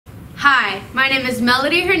Hi, my name is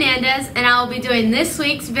Melody Hernandez and I will be doing this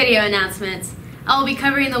week's video announcements. I will be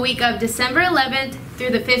covering the week of December 11th through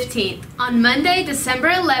the 15th. On Monday, December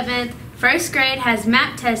 11th, first grade has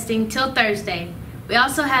map testing till Thursday. We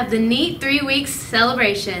also have the Neat 3 Weeks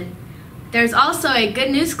celebration. There's also a Good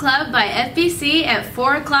News Club by FBC at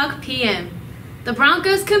 4 o'clock p.m. The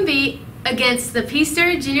Broncos compete against the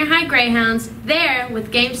Peaster Junior High Greyhounds there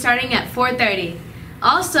with games starting at 4:30.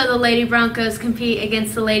 Also, the Lady Broncos compete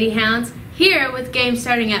against the Lady Hounds here with games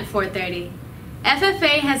starting at 4:30.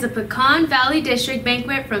 FFA has a Pecan Valley District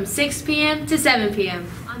banquet from 6 p.m. to 7 p.m.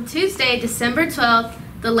 On Tuesday, December 12th,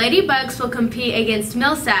 the Lady Bucks will compete against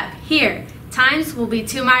Millsap here. Times will be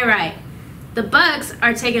to my right. The Bucks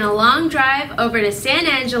are taking a long drive over to San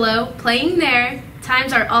Angelo, playing there.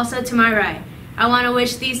 Times are also to my right. I want to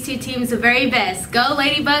wish these two teams the very best. Go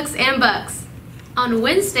Lady Bucks and Bucks! On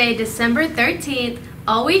Wednesday, December 13th,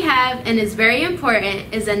 all we have, and is very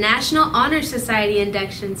important, is a National Honor Society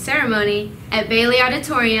induction ceremony at Bailey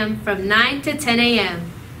Auditorium from 9 to 10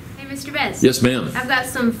 a.m. Hey, Mr. Best. Yes, ma'am. I've got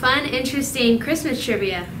some fun, interesting Christmas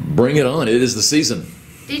trivia. Bring it on. It is the season.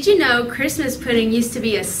 Did you know Christmas pudding used to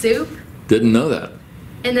be a soup? Didn't know that.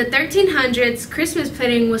 In the 1300s, Christmas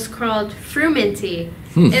pudding was called frumenty.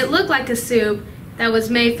 It looked like a soup that was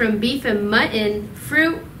made from beef and mutton,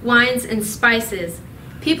 fruit, wines, and spices.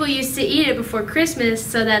 People used to eat it before Christmas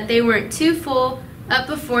so that they weren't too full up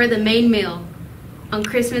before the main meal on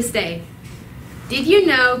Christmas Day. Did you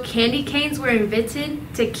know candy canes were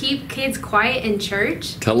invented to keep kids quiet in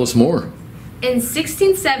church? Tell us more. In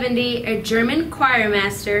 1670, a German choir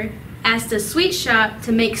master asked a sweet shop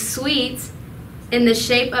to make sweets in the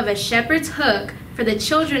shape of a shepherd's hook for the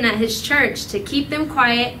children at his church to keep them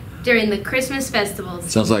quiet during the Christmas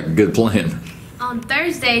festivals. Sounds like a good plan. On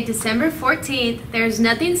Thursday, December 14th, there's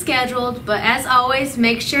nothing scheduled, but as always,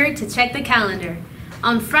 make sure to check the calendar.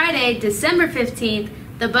 On Friday, December 15th,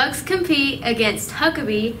 the Bucks compete against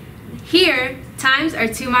Huckabee. Here, times are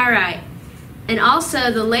to my right. And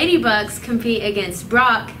also, the Lady Bucks compete against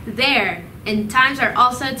Brock there, and times are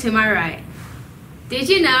also to my right. Did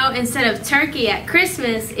you know instead of turkey at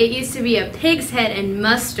Christmas, it used to be a pig's head and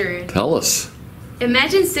mustard? Tell us.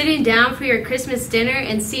 Imagine sitting down for your Christmas dinner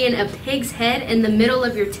and seeing a pig's head in the middle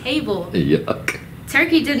of your table. Yuck.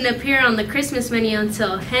 Turkey didn't appear on the Christmas menu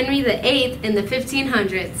until Henry VIII in the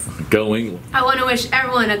 1500s. Go England. I want to wish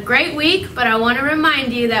everyone a great week, but I want to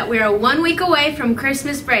remind you that we are 1 week away from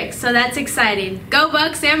Christmas break, so that's exciting. Go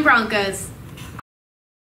Bucks and Broncos!